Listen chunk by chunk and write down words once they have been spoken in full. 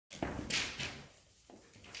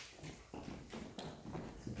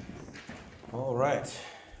All right.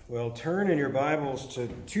 Well, turn in your Bibles to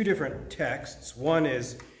two different texts. One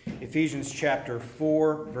is Ephesians chapter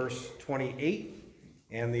 4, verse 28,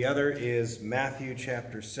 and the other is Matthew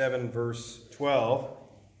chapter 7, verse 12.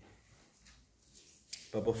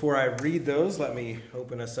 But before I read those, let me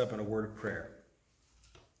open us up in a word of prayer.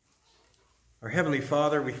 Our Heavenly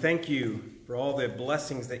Father, we thank you for all the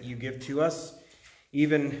blessings that you give to us,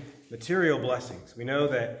 even material blessings. We know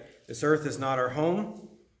that this earth is not our home,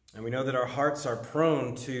 and we know that our hearts are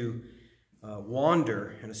prone to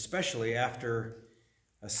wander, and especially after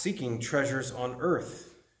seeking treasures on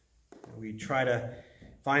earth. We try to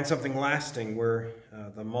find something lasting where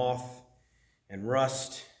the moth and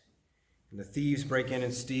rust and the thieves break in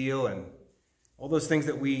and steal, and all those things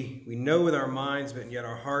that we know with our minds, but yet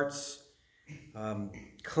our hearts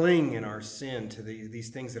cling in our sin to these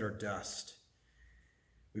things that are dust.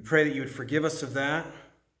 We pray that you would forgive us of that.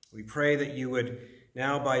 We pray that you would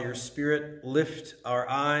now, by your Spirit, lift our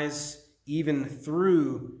eyes even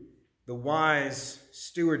through the wise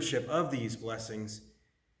stewardship of these blessings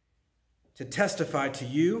to testify to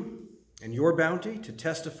you and your bounty, to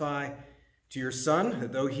testify to your Son,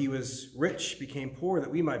 that though he was rich, became poor, that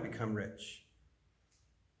we might become rich.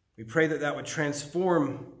 We pray that that would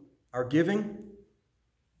transform our giving,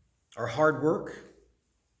 our hard work,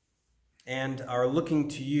 and our looking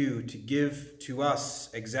to you to give to us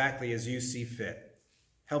exactly as you see fit.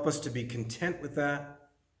 Help us to be content with that,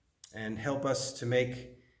 and help us to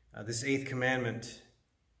make this eighth commandment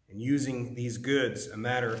and using these goods a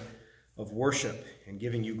matter of worship and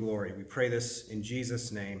giving you glory. We pray this in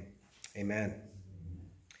Jesus' name. Amen.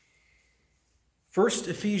 First,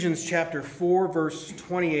 Ephesians chapter 4, verse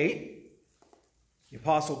 28. The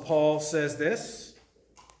Apostle Paul says this: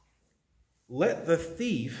 "Let the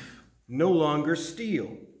thief no longer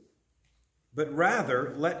steal, but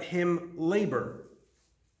rather let him labor,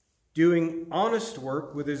 doing honest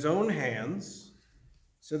work with his own hands,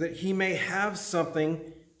 so that he may have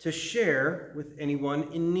something to share with anyone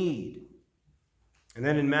in need." And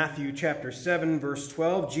then in Matthew chapter 7, verse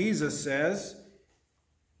 12, Jesus says,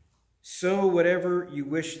 "So whatever you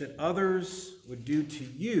wish that others would do to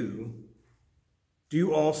you,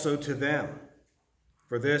 do also to them.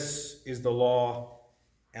 For this is the law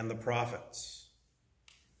and the prophets."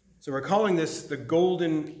 So we're calling this the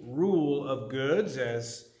golden rule of goods,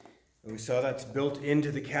 as we saw that's built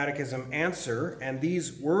into the Catechism answer. And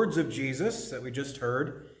these words of Jesus that we just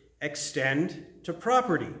heard extend to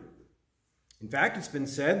property. In fact, it's been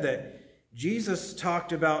said that Jesus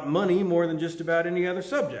talked about money more than just about any other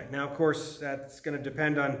subject. Now, of course, that's going to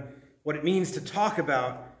depend on what it means to talk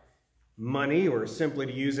about money, or simply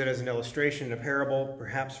to use it as an illustration in a parable,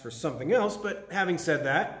 perhaps for something else. But having said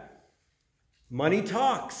that, money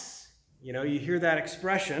talks. You know, you hear that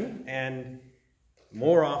expression, and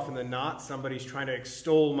more often than not, somebody's trying to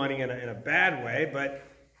extol money in a bad way, but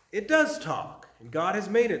it does talk, and God has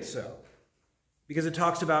made it so, because it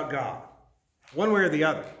talks about God, one way or the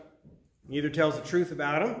other. It either tells the truth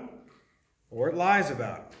about him, or it lies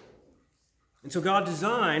about him. And so God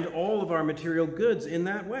designed all of our material goods in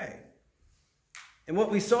that way. And what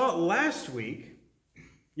we saw last week,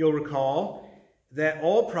 you'll recall, that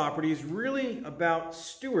all property is really about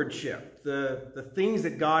stewardship, the things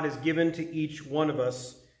that God has given to each one of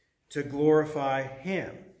us to glorify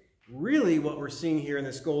him. Really what we're seeing here in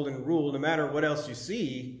this golden rule, no matter what else you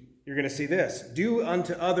see, you're going to see this: do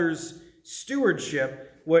unto others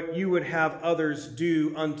stewardship what you would have others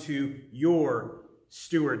do unto your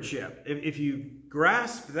stewardship. If you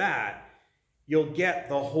grasp that, you'll get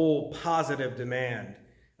the whole positive demand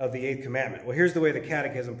of the eighth commandment. Well, here's the way the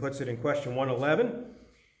Catechism puts it in question 111.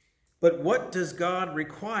 "But what does God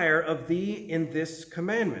require of thee in this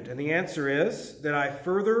commandment?" And the answer is that I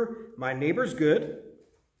further my neighbor's good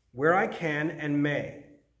where I can and may,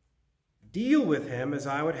 deal with him as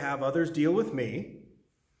I would have others deal with me,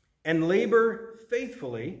 and labor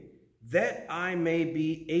faithfully that I may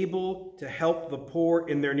be able to help the poor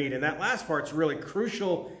in their need. And that last part's really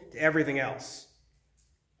crucial to everything else.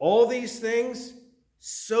 All these things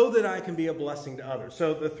so that I can be a blessing to others.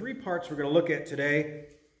 So the three parts we're going to look at today.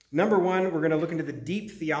 Number one, we're going to look into the deep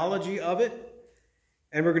theology of it.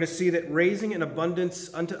 And we're going to see that raising an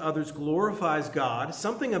abundance unto others glorifies God.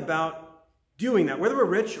 Something about doing that, whether we're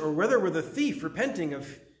rich or whether we're the thief repenting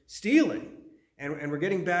of stealing. And we're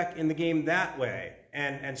getting back in the game that way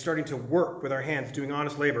and starting to work with our hands, doing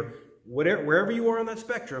honest labor. Wherever you are on that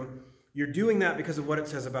spectrum, you're doing that because of what it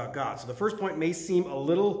says about God. So the first point may seem a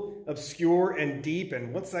little obscure and deep,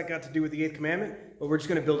 and what's that got to do with the eighth commandment? But we're just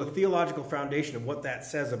going to build a theological foundation of what that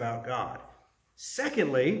says about God.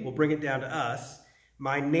 Secondly, we'll bring it down to us.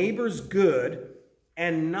 My neighbor's good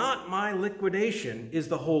and not my liquidation is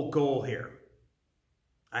the whole goal here.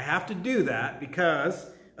 I have to do that because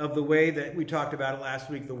of the way that we talked about it last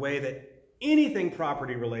week, the way that anything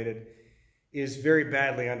property related is very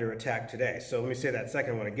badly under attack today. So let me say that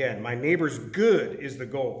second one again. My neighbor's good is the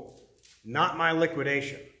goal, not my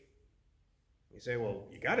liquidation. You say, well,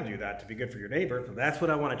 you got to do that to be good for your neighbor. But that's what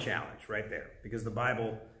I want to challenge right there, because the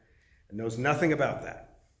Bible knows nothing about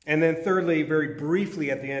that. And then thirdly, very briefly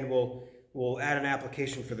at the end, we'll add an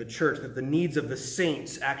application for the church, that the needs of the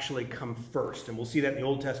saints actually come first. And we'll see that in the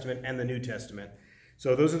Old Testament and the New Testament.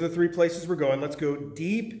 So those are the three places we're going. Let's go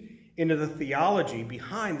deep into the theology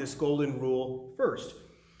behind this golden rule first.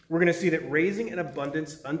 We're going to see that raising an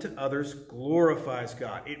abundance unto others glorifies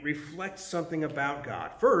God. It reflects something about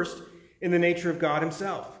God. First, in the nature of God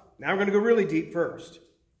himself. Now we're going to go really deep first.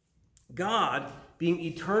 God, being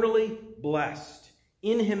eternally blessed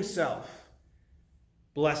in himself,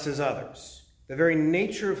 blesses others. The very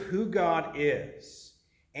nature of who God is.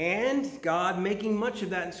 And God making much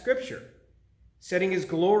of that in Scripture. Setting his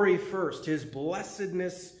glory first, his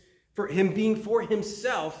blessedness, for him being for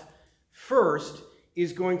himself first,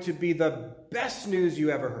 is going to be the best news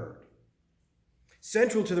you ever heard.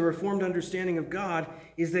 Central to the Reformed understanding of God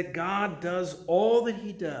is that God does all that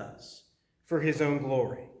he does for his own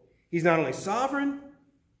glory. He's not only sovereign,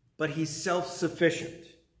 but he's self-sufficient.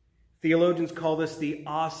 Theologians call this the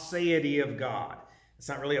aseity of God. It's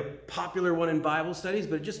not really a popular one in Bible studies,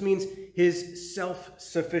 but it just means his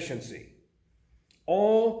self-sufficiency.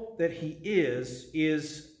 All that he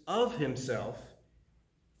is of himself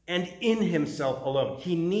and in himself alone.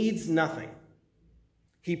 He needs nothing.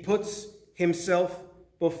 He puts himself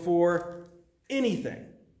before anything.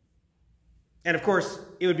 And of course,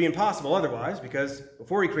 it would be impossible otherwise, because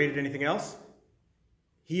before he created anything else,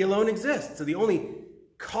 he alone exists. So the only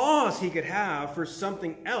cause he could have for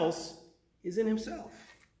something else is in himself.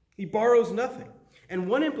 He borrows nothing. And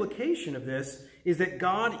one implication of this is that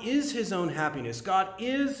God is his own happiness. God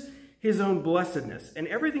is his own blessedness. And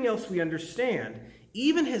everything else we understand,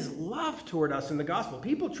 even his love toward us in the gospel.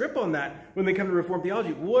 People trip on that when they come to Reformed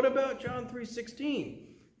theology. What about John 3:16?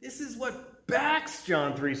 This is what backs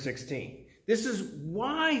John 3:16. This is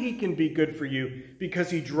why he can be good for you, because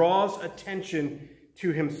he draws attention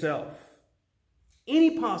to himself.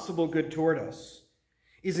 Any possible good toward us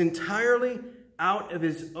is entirely out of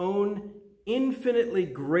his own infinitely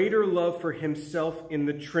greater love for himself in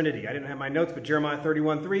the Trinity. I didn't have my notes, but Jeremiah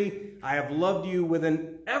 31:3, I have loved you with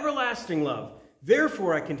an everlasting love.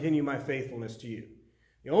 Therefore, I continue my faithfulness to you.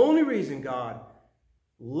 The only reason God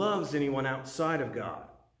loves anyone outside of God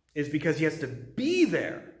is because he has to be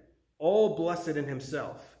there, all blessed in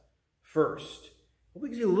himself, first. Well,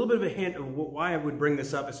 gives you a little bit of a hint of why I would bring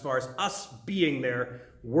this up as far as us being there,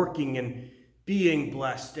 working and being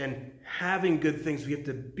blessed and having good things. We have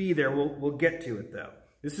to be there. We'll get to it, though.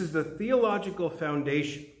 This is the theological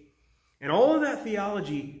foundation. And all of that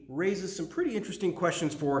theology raises some pretty interesting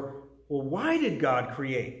questions for, well, why did God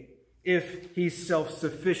create if he's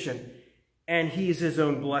self-sufficient and he's his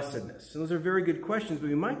own blessedness? And those are very good questions, but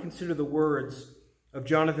we might consider the words of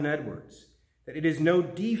Jonathan Edwards, that it is no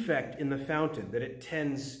defect in the fountain, that it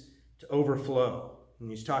tends to overflow. And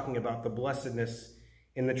he's talking about the blessedness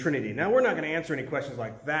in the Trinity. Now, we're not going to answer any questions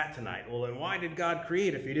like that tonight. Well, then why did God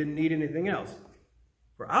create if he didn't need anything else?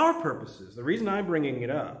 For our purposes, the reason I'm bringing it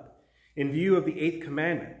up in view of the 8th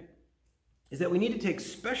commandment is that we need to take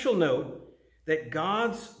special note that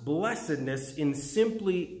God's blessedness in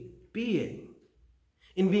simply being,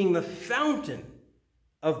 in being the fountain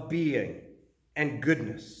of being and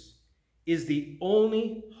goodness, is the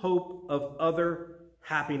only hope of other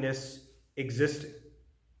happiness existing.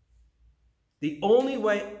 The only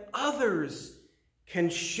way others can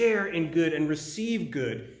share in good and receive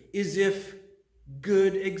good is if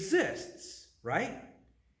good exists, right?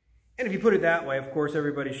 And if you put it that way, of course,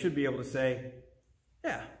 everybody should be able to say,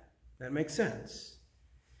 yeah, that makes sense.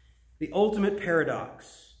 The ultimate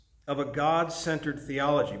paradox of a God-centered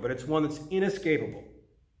theology, but it's one that's inescapable,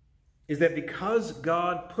 is that because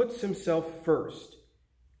God puts himself first,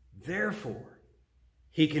 therefore,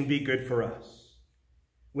 he can be good for us.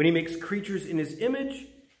 When he makes creatures in his image,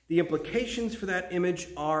 the implications for that image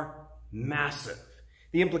are massive.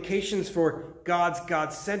 The implications for God's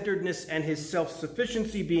God-centeredness and his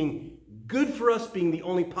self-sufficiency being good for us, being the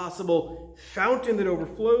only possible fountain that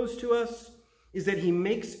overflows to us, is that he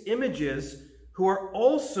makes images who are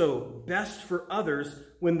also best for others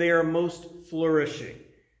when they are most flourishing.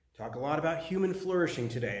 Talk a lot about human flourishing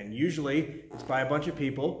today, and usually it's by a bunch of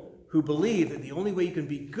people who believe that the only way you can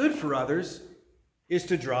be good for others is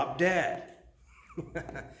to drop dead.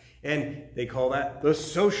 And they call that the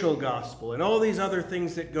social gospel and all these other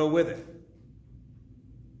things that go with it.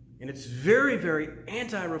 And it's very, very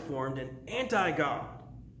anti-reformed and anti-God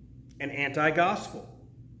and anti-gospel.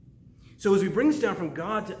 So as we bring this down from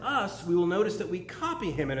God to us, we will notice that we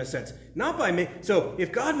copy him in a sense. Not by so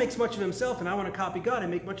if God makes much of himself and I want to copy God, I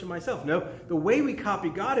make much of myself. No, the way we copy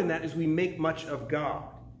God in that is we make much of God.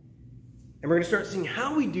 And we're going to start seeing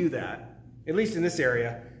how we do that, at least in this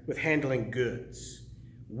area, with handling goods.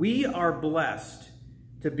 We are blessed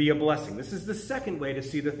to be a blessing. This is the second way to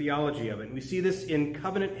see the theology of it. And we see this in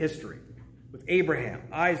covenant history with Abraham,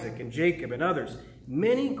 Isaac, and Jacob, and others.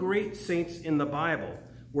 Many great saints in the Bible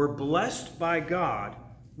were blessed by God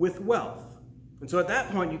with wealth. And so at that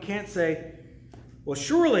point, you can't say, well,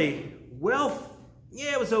 surely wealth,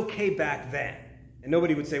 yeah, it was okay back then. And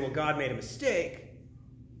nobody would say, well, God made a mistake,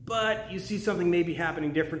 but you see something maybe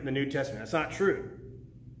happening different in the New Testament. That's not true.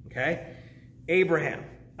 Okay? Abraham,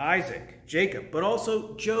 Isaac, Jacob, but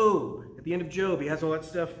also Job. At the end of Job, he has all that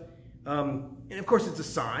stuff. And of course, it's a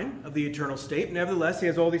sign of the eternal state. Nevertheless, he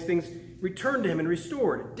has all these things returned to him and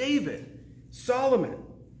restored. David, Solomon.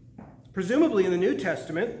 Presumably in the New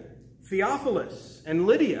Testament, Theophilus and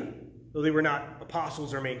Lydia, though they were not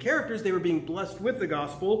apostles or main characters, they were being blessed with the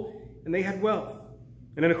gospel, and they had wealth.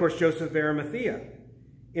 And then, of course, Joseph of Arimathea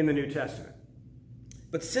in the New Testament.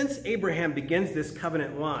 But since Abraham begins this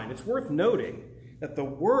covenant line, it's worth noting that the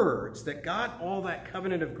words that got all that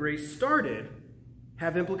covenant of grace started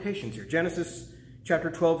have implications here. Genesis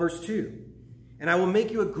chapter 12, verse 2. And I will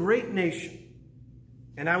make you a great nation,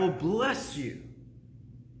 and I will bless you,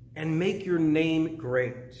 and make your name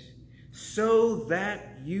great, so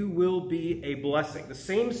that you will be a blessing. The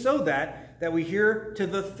same so that we hear to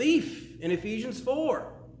the thief in Ephesians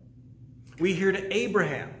 4. We hear to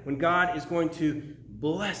Abraham when God is going to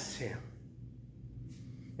bless him.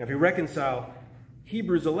 Now, if we reconcile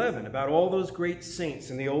Hebrews 11 about all those great saints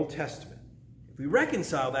in the Old Testament, if we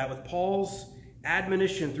reconcile that with Paul's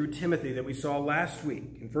admonition through Timothy that we saw last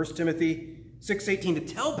week in 1 Timothy 6:18, to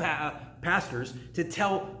tell pastors, to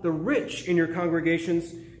tell the rich in your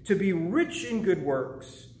congregations to be rich in good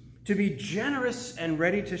works, to be generous and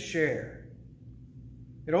ready to share.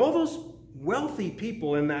 And all those wealthy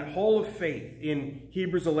people in that hall of faith in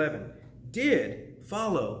Hebrews 11 did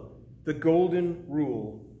follow the golden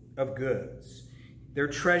rule of goods. Their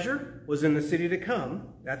treasure was in the city to come,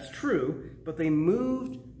 that's true, but they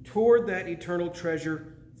moved toward that eternal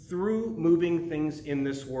treasure through moving things in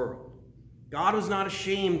this world. God was not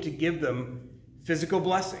ashamed to give them physical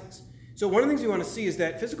blessings. So one of the things we want to see is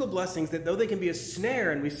that physical blessings, that though they can be a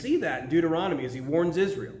snare, and we see that in Deuteronomy as he warns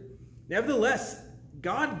Israel, nevertheless,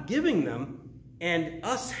 God giving them and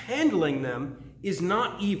us handling them is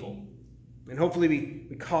not evil. And hopefully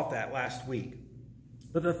we caught that last week.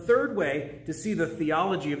 But the third way to see the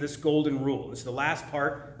theology of this golden rule, this is the last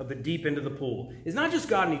part of the deep end of the pool, is not just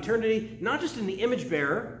God in eternity, not just in the image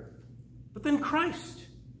bearer, but then Christ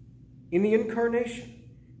in the incarnation.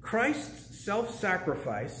 Christ's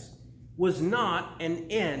self-sacrifice was not an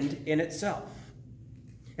end in itself.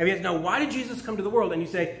 And yet, now, why did Jesus come to the world? And you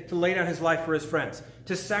say, to lay down his life for his friends,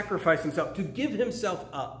 to sacrifice himself, to give himself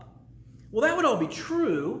up. Well, that would all be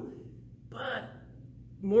true, but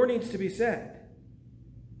more needs to be said.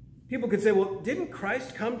 People could say, well, didn't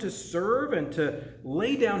Christ come to serve and to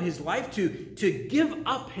lay down his life, to give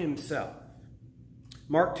up himself?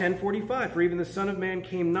 Mark 10:45, for even the Son of Man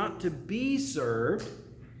came not to be served,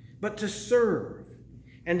 but to serve,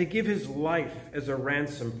 and to give his life as a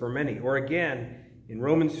ransom for many. Or again, in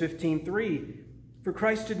Romans 15:3, for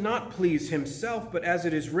Christ did not please himself, but as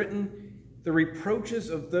it is written, the reproaches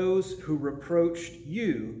of those who reproached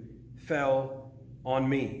you fell on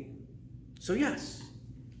me. So yes,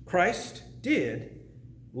 Christ did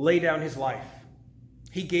lay down his life.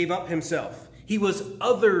 He gave up himself. He was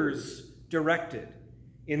others directed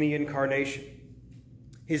in the incarnation.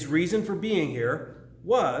 His reason for being here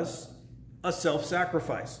was a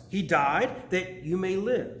self-sacrifice. He died that you may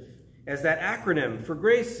live. As that acronym for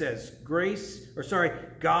grace says,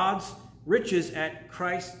 God's riches at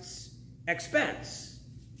Christ's expense.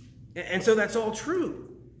 And so that's all true.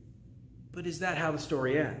 But is that how the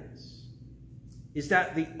story ends? Is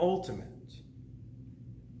that the ultimate?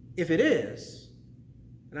 If it is,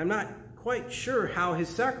 and I'm not quite sure how his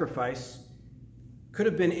sacrifice could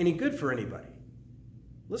have been any good for anybody.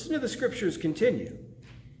 Listen to the scriptures continue.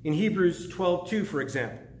 In Hebrews 12:2, for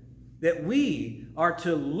example, that we are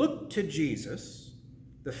to look to Jesus,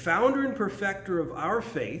 the founder and perfecter of our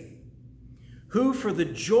faith, who for the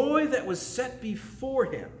joy that was set before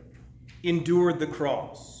him endured the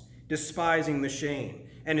cross, despising the shame,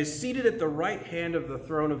 and is seated at the right hand of the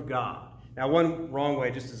throne of God. Now, one wrong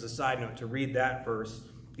way, just as a side note, to read that verse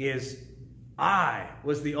is, I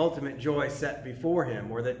was the ultimate joy set before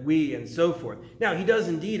him, or that we, and so forth. Now, he does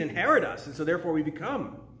indeed inherit us, and so therefore we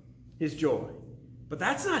become his joy. But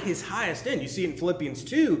that's not his highest end. You see in Philippians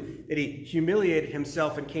 2 that he humiliated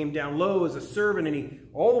himself and came down low as a servant, and he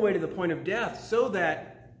all the way to the point of death, so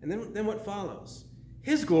that, and then what follows?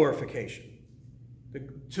 His glorification,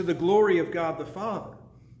 to the glory of God the Father.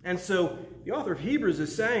 And so the author of Hebrews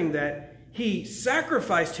is saying that he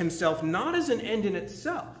sacrificed himself not as an end in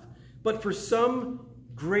itself, but for some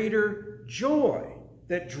greater joy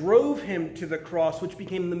that drove him to the cross, which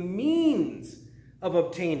became the means of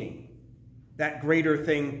obtaining that greater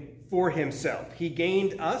thing for himself. He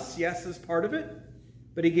gained us, yes, as part of it,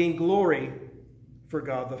 but he gained glory for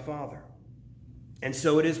God the Father. And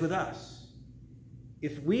so it is with us.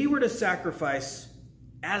 If we were to sacrifice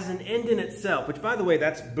as an end in itself, which, by the way,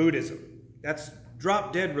 that's Buddhism. That's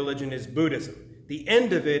drop-dead religion is Buddhism. The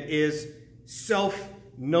end of it is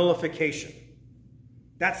self-nullification.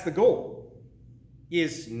 That's the goal,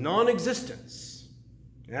 is non-existence.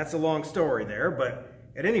 And that's a long story there, but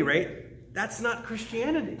at any rate, that's not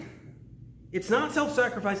Christianity. It's not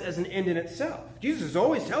self-sacrifice as an end in itself. Jesus is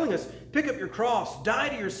always telling us, pick up your cross, die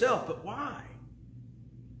to yourself, but why?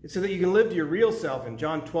 It's so that you can live to your real self, and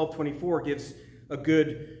John 12:24 gives a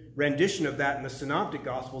good rendition of that in the Synoptic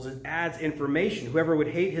Gospels. It adds information. Whoever would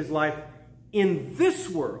hate his life in this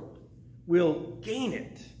world will gain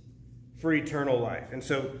it for eternal life. And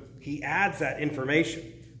so he adds that information.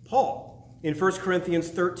 Paul, in 1 Corinthians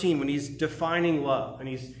 13, when he's defining love, and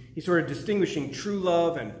he's sort of distinguishing true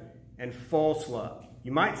love and false love.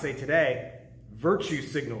 You might say today, virtue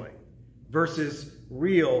signaling versus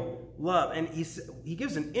real love. And he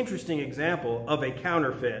gives an interesting example of a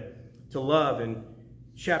counterfeit to love in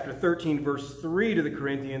chapter 13, verse 3 to the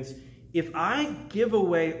Corinthians. If I give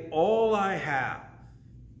away all I have,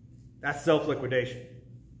 that's self-liquidation.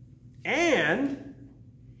 And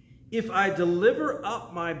if I deliver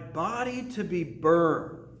up my body to be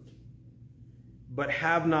burned, but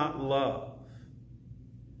have not love,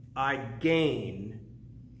 I gain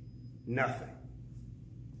nothing.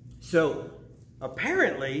 So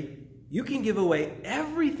apparently, you can give away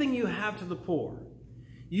everything you have to the poor.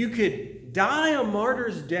 You could die a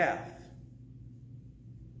martyr's death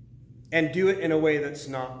and do it in a way that's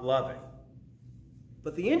not loving.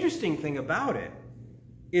 But the interesting thing about it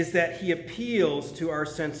is that he appeals to our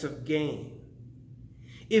sense of gain.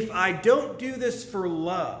 If I don't do this for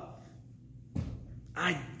love,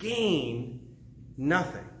 I gain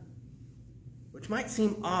nothing, which might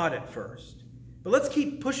seem odd at first. But let's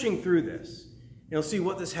keep pushing through this, and you'll see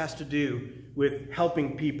what this has to do with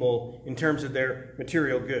helping people in terms of their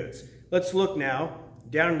material goods. Let's look now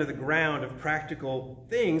down into the ground of practical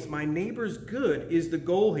things. My neighbor's good is the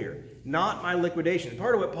goal here, not my liquidation.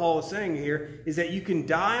 Part of what Paul is saying here is that you can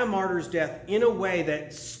die a martyr's death in a way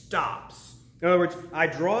that stops. In other words, I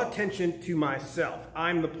draw attention to myself.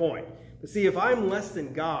 I'm the point. But see, if I'm less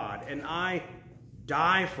than God and I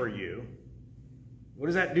die for you, what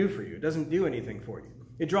does that do for you? It doesn't do anything for you.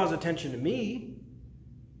 It draws attention to me,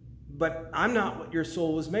 but I'm not what your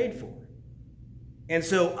soul was made for. And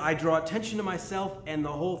so I draw attention to myself, and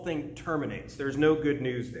the whole thing terminates. There's no good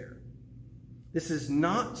news there. This is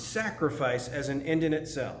not sacrifice as an end in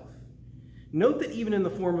itself. Note that even in the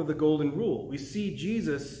form of the golden rule, we see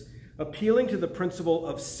Jesus appealing to the principle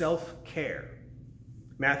of self-care.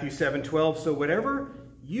 Matthew 7:12, so whatever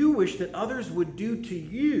you wish that others would do to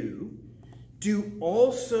you, do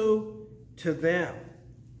also to them.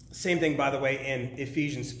 Same thing, by the way, in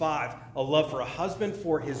Ephesians 5, a love for a husband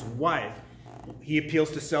for his wife. He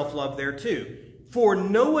appeals to self-love there too. For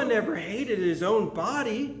no one ever hated his own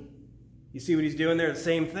body. You see what he's doing there? The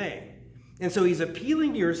same thing. And so he's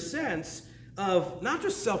appealing to your sense of not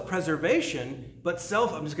just self-preservation, but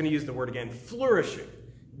I'm just going to use the word again, flourishing.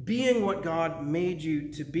 Being what God made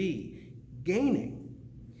you to be. Gaining.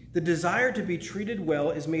 The desire to be treated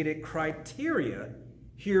well is made a criteria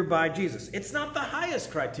here by Jesus. It's not the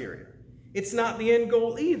highest criteria. It's not the end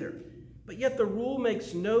goal either. But yet the rule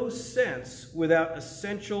makes no sense without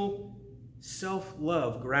essential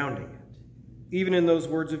self-love grounding it. Even in those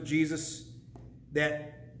words of Jesus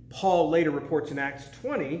that Paul later reports in Acts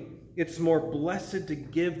 20, it's more blessed to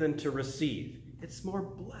give than to receive. It's more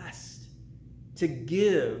blessed to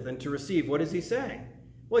give than to receive. What is he saying?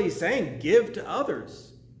 Well, he's saying give to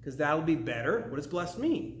others, because that'll be better. What does blessed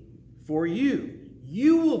mean? For you.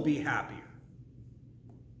 You will be happier.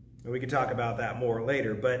 And we can talk about that more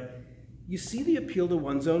later, but you see the appeal to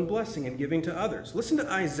one's own blessing and giving to others. Listen to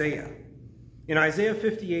Isaiah. In Isaiah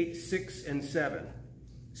 58, 6 and 7,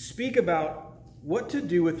 speak about what to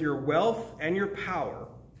do with your wealth and your power.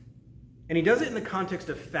 And he does it in the context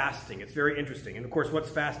of fasting. It's very interesting. And of course, what's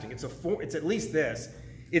fasting? It's at least this.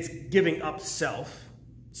 It's giving up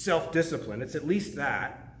self-discipline. It's at least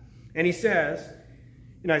that. And he says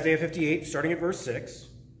in Isaiah 58, starting at verse 6,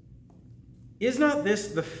 "Is not this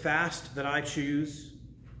the fast that I choose?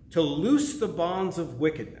 To loose the bonds of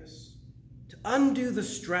wickedness, to undo the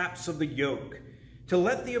straps of the yoke, to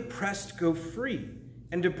let the oppressed go free,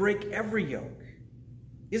 and to break every yoke?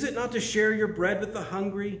 Is it not to share your bread with the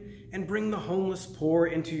hungry and bring the homeless poor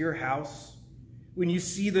into your house? When you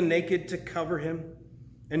see the naked, to cover him,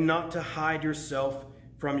 and not to hide yourself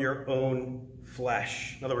from your own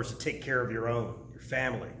flesh." In other words, to take care of your own, your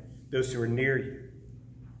family, those who are near you.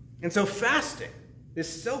 And so fasting,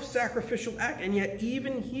 this self-sacrificial act, and yet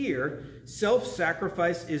even here,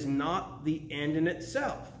 self-sacrifice is not the end in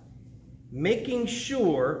itself. Making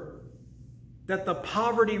sure that the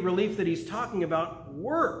poverty relief that he's talking about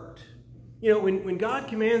worked. You know, when God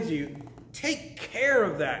commands you, take care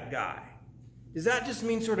of that guy, does that just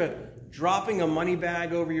mean sort of dropping a money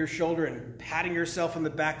bag over your shoulder and patting yourself on the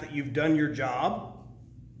back that you've done your job?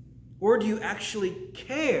 Or do you actually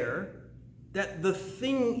care that the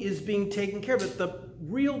thing is being taken care of, that the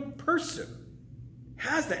real person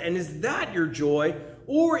has that? And is that your joy?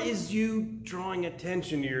 Or is you drawing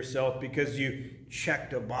attention to yourself because you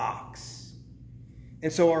checked a box?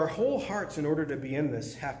 And so our whole hearts, in order to be in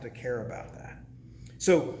this, have to care about that.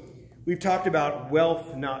 So we've talked about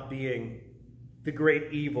wealth not being the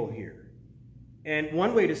great evil here. And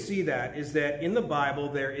one way to see that is that in the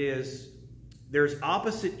Bible there's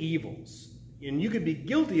opposite evils. And you could be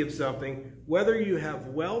guilty of something whether you have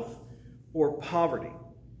wealth or poverty.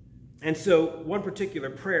 And so one particular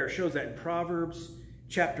prayer shows that in Proverbs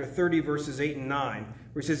chapter 30, verses 8 and 9,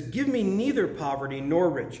 where it says, "Give me neither poverty nor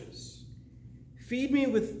riches. Feed me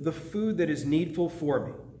with the food that is needful for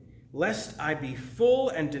me, lest I be full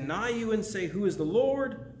and deny you and say, 'Who is the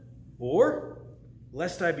Lord?' Or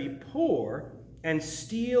lest I be poor and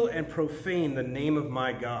steal and profane the name of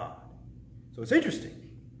my God." So it's interesting.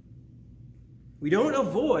 We don't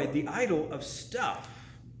avoid the idol of stuff.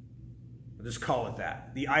 I'll just call it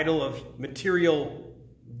that. The idol of material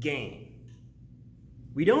gain.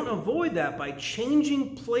 We don't avoid that by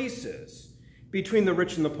changing places between the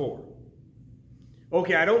rich and the poor.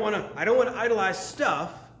 Okay, I don't want to idolize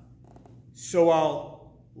stuff, so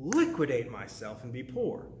I'll liquidate myself and be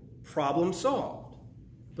poor. Problem solved.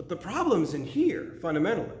 But the problem's in here,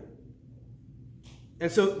 fundamentally.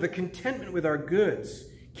 And so the contentment with our goods,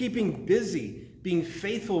 keeping busy, being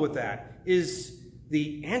faithful with that, is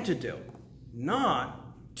the antidote,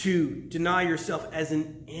 not to deny yourself as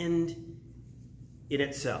an end in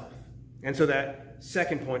itself. And so that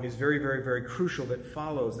second point is very, very, very crucial that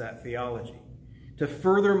follows that theology. To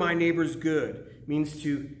further my neighbor's good means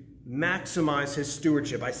to maximize his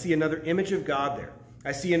stewardship. I see another image of God there.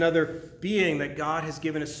 I see another being that God has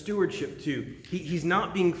given a stewardship to. He's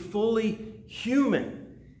not being fully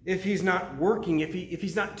human if he's not working, if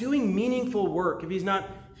he's not doing meaningful work, if he's not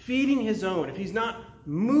feeding his own, if he's not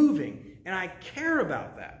moving. And I care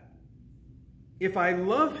about that. If I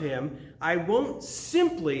love him, I won't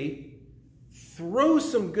simply throw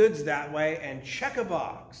some goods that way and check a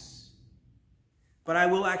box. But I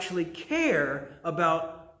will actually care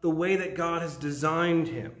about the way that God has designed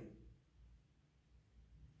him.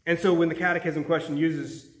 And so when the Catechism question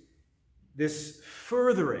uses this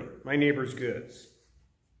furthering my neighbor's goods,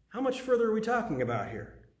 how much further are we talking about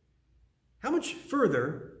here? How much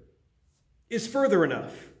further is further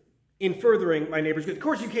enough in furthering my neighbor's goods? Of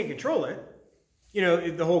course, you can't control it. You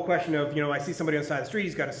know, the whole question of, I see somebody on the side of the street,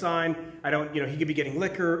 he's got a sign, he could be getting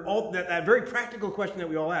liquor, all that very practical question that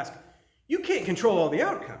we all ask. You can't control all the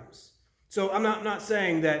outcomes. So I'm not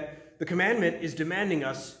saying that the commandment is demanding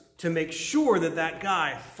us to make sure that that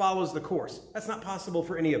guy follows the course. That's not possible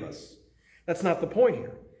for any of us. That's not the point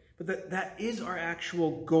here. But that is our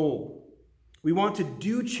actual goal. We want to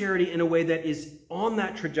do charity in a way that is on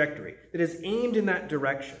that trajectory, that is aimed in that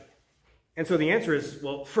direction. And so the answer is,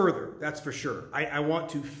 well, further, that's for sure. I want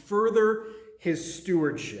to further his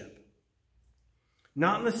stewardship.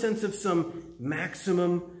 Not in the sense of some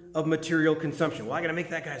maximum of material consumption. Well, I got to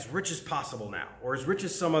make that guy as rich as possible now, or as rich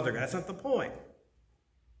as some other guy. That's not the point.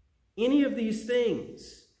 Any of these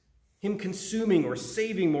things, him consuming or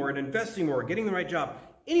saving more and investing more, getting the right job,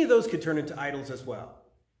 any of those could turn into idols as well.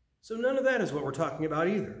 So none of that is what we're talking about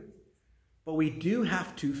either. But we do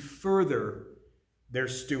have to further their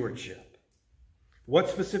stewardship. What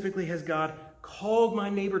specifically has God called my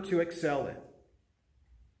neighbor to excel in?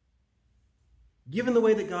 given the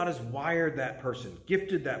way that God has wired that person,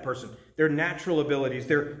 gifted that person, their natural abilities,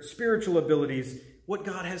 their spiritual abilities, what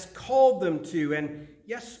God has called them to, and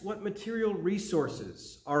yes, what material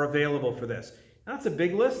resources are available for this. Now, that's a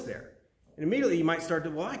big list there. And immediately you might start to,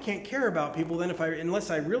 well, I can't care about people then unless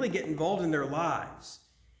I really get involved in their lives.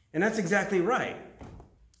 And that's exactly right.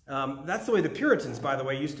 That's the way the Puritans, by the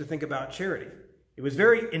way, used to think about charity. It was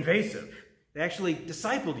very invasive. They actually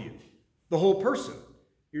discipled you, the whole person,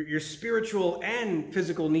 your spiritual and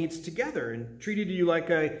physical needs together, and treated you like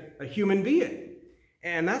a human being.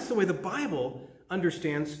 And that's the way the Bible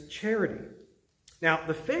understands charity. Now,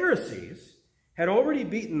 the Pharisees had already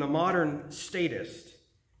beaten the modern statist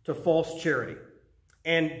to false charity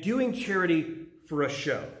and doing charity for a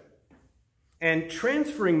show and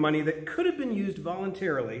transferring money that could have been used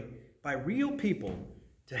voluntarily by real people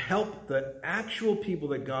to help the actual people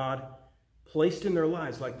that God placed in their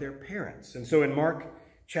lives, like their parents. And so in Mark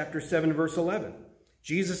chapter 7, verse 11,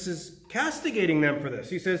 Jesus is castigating them for this.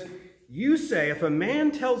 He says, "You say, if a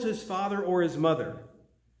man tells his father or his mother,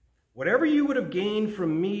 'Whatever you would have gained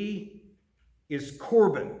from me is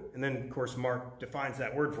Corban,'" and then, of course, Mark defines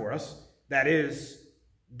that word for us, that is,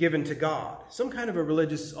 given to God. Some kind of a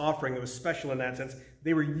religious offering that was special in that sense.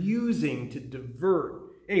 They were using to divert.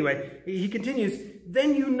 Anyway, he continues,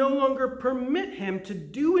 "Then you no longer permit him to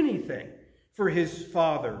do anything for his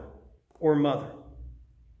father or mother."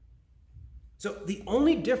 So the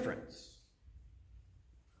only difference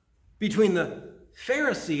between the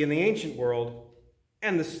Pharisee in the ancient world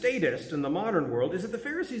and the statist in the modern world is that the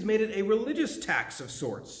Pharisees made it a religious tax of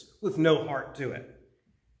sorts with no heart to it,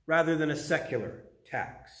 rather than a secular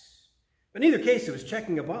tax. But in either case, it was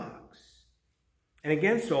checking a box. And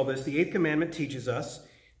against all this, the Eighth Commandment teaches us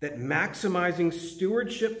that maximizing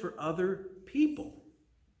stewardship for other people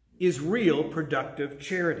is real productive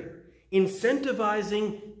charity.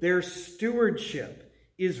 Incentivizing their stewardship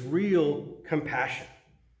is real compassion.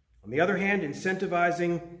 On the other hand,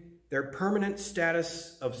 incentivizing their permanent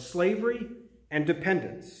status of slavery and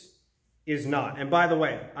dependence is not. And by the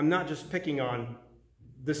way, I'm not just picking on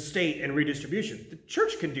the state and redistribution. The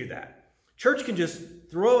church can do that. Church can just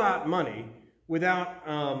throw out money without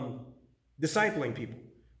discipling people,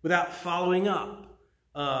 without following up,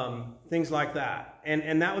 things like that.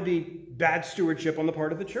 And that would be bad stewardship on the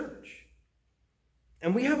part of the church.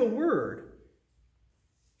 And we have a word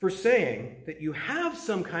for saying that you have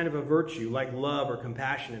some kind of a virtue, like love or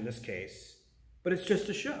compassion in this case, but it's just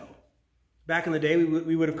a show. Back in the day,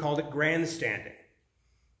 we would have called it grandstanding.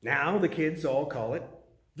 Now the kids all call it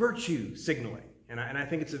virtue signaling. And I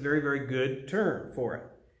think it's a very, very good term for it.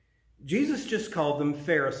 Jesus just called them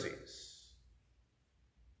Pharisees,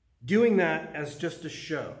 doing that as just a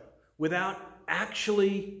show, without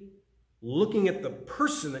actually looking at the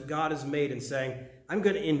person that God has made and saying, I'm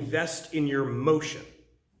going to invest in your motion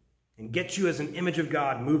and get you as an image of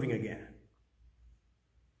God moving again.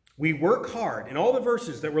 We work hard. In all the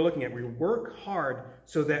verses that we're looking at, we work hard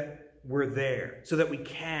so that we're there, so that we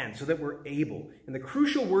can, so that we're able. And the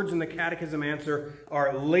crucial words in the Catechism answer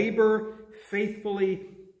are labor faithfully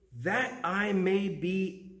that I may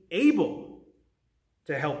be able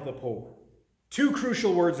to help the poor. Two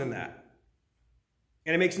crucial words in that.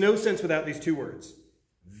 And it makes no sense without these two words.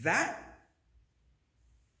 That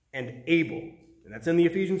and able. And that's in the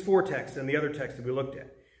Ephesians 4 text and the other text that we looked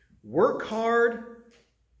at. Work hard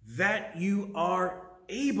that you are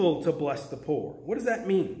able to bless the poor. What does that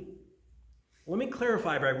mean? Let me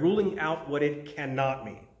clarify by ruling out what it cannot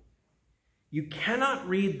mean. You cannot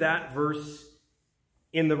read that verse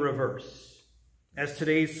in the reverse, as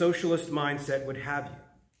today's socialist mindset would have you.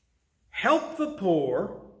 Help the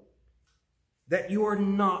poor that you are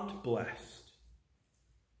not blessed,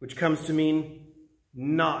 which comes to mean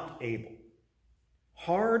not able.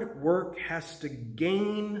 Hard work has to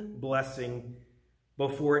gain blessing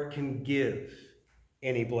before it can give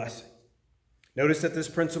any blessing. Notice that this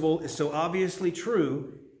principle is so obviously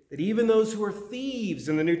true that even those who are thieves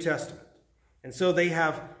in the New Testament, and so they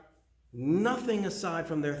have nothing aside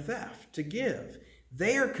from their theft to give,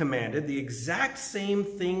 they are commanded the exact same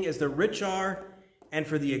thing as the rich are, and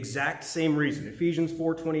for the exact same reason. Ephesians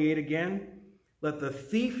 4:28 again, let the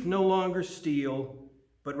thief no longer steal,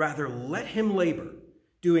 but rather let him labor,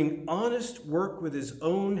 doing honest work with his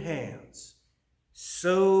own hands,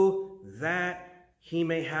 so that he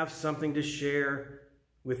may have something to share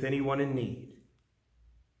with anyone in need.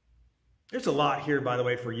 There's a lot here, by the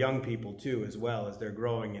way, for young people too, as well, as they're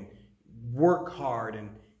growing, and work hard and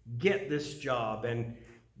get this job and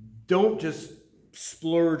don't just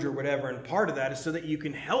splurge or whatever. And part of that is so that you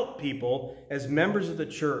can help people as members of the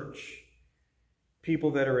church,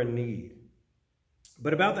 people that are in need.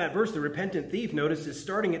 But about that verse, the repentant thief, notice, is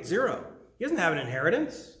starting at 0. He doesn't have an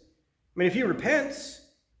inheritance. I mean, if he repents,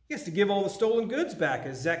 he has to give all the stolen goods back,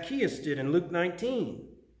 as Zacchaeus did in Luke 19.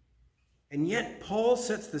 And yet, Paul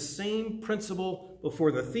sets the same principle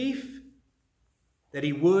before the thief that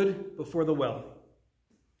he would before the wealthy.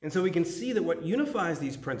 And so we can see that what unifies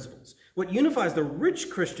these principles, what unifies the rich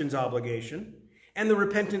Christian's obligation and the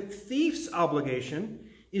repentant thief's obligation,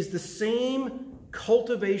 is the same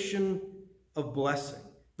cultivation of blessing.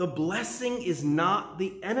 The blessing is not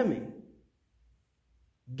the enemy.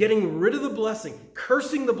 Getting rid of the blessing,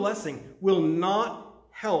 cursing the blessing, will not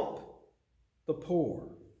help the poor.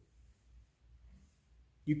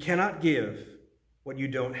 You cannot give what you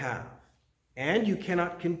don't have, and you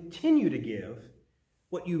cannot continue to give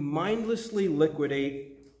what you mindlessly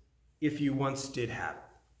liquidate if you once did have it.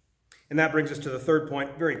 And that brings us to the third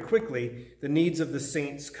point very quickly. The needs of the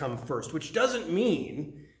saints come first, which doesn't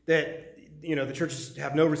mean that, the churches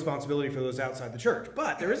have no responsibility for those outside the church.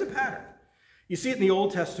 But there is a pattern. You see it in the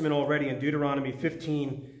Old Testament already in Deuteronomy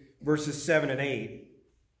 15, verses 7 and 8,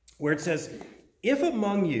 where it says, "If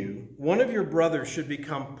among you one of your brothers should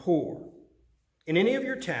become poor in any of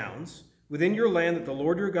your towns within your land that the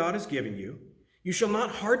Lord your God is giving you, you shall not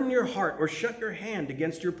harden your heart or shut your hand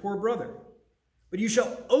against your poor brother, but you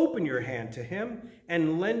shall open your hand to him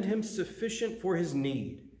and lend him sufficient for his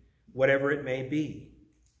need, whatever it may be."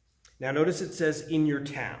 Now notice it says, "in your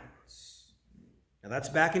towns." Now that's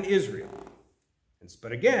back in Israel.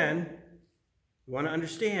 But again, we want to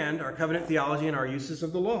understand our covenant theology and our uses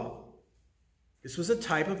of the law. This was a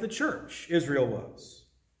type of the church, Israel was.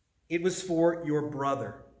 It was for your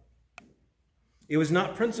brother. It was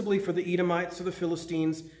not principally for the Edomites or the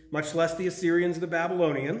Philistines, much less the Assyrians or the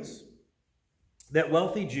Babylonians, that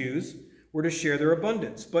wealthy Jews were to share their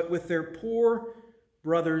abundance, but with their poor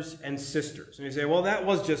brothers and sisters. And you say, well, that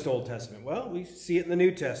was just Old Testament. Well, we see it in the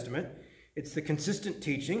New Testament. It's the consistent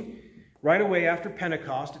teaching. Right away after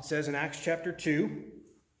Pentecost, it says in Acts chapter 2,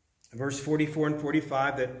 verse 44 and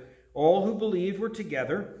 45, that all who believed were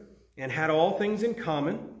together and had all things in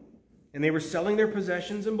common, and they were selling their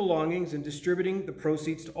possessions and belongings and distributing the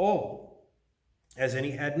proceeds to all, as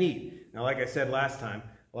any had need. Now, like I said last time,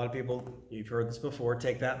 a lot of people, you've heard this before,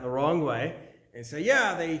 take that in the wrong way and say,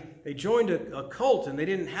 yeah, they joined a cult and they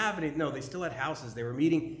didn't have any. No, they still had houses. They were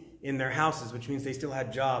meeting in their houses, which means they still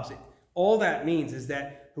had jobs. All that means is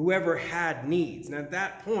that whoever had needs. And at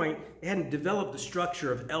that point, they hadn't developed the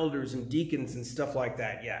structure of elders and deacons and stuff like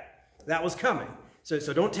that yet. That was coming.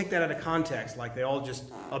 So don't take that out of context, like they all just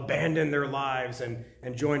abandoned their lives and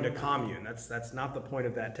joined a commune. That's not the point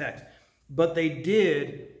of that text. But they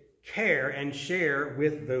did care and share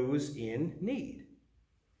with those in need.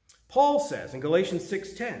 Paul says in Galatians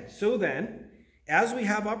 6:10, "So then, as we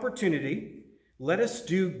have opportunity, let us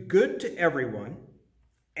do good to everyone,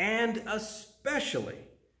 and especially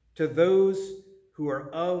to those who are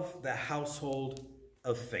of the household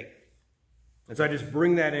of faith." And so I just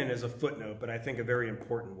bring that in as a footnote, but I think a very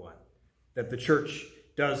important one, that the church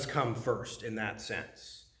does come first in that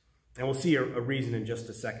sense. And we'll see a reason in just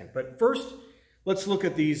a second. But first, let's look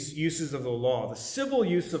at these uses of the law, the civil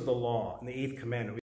use of the law in the 8th commandment.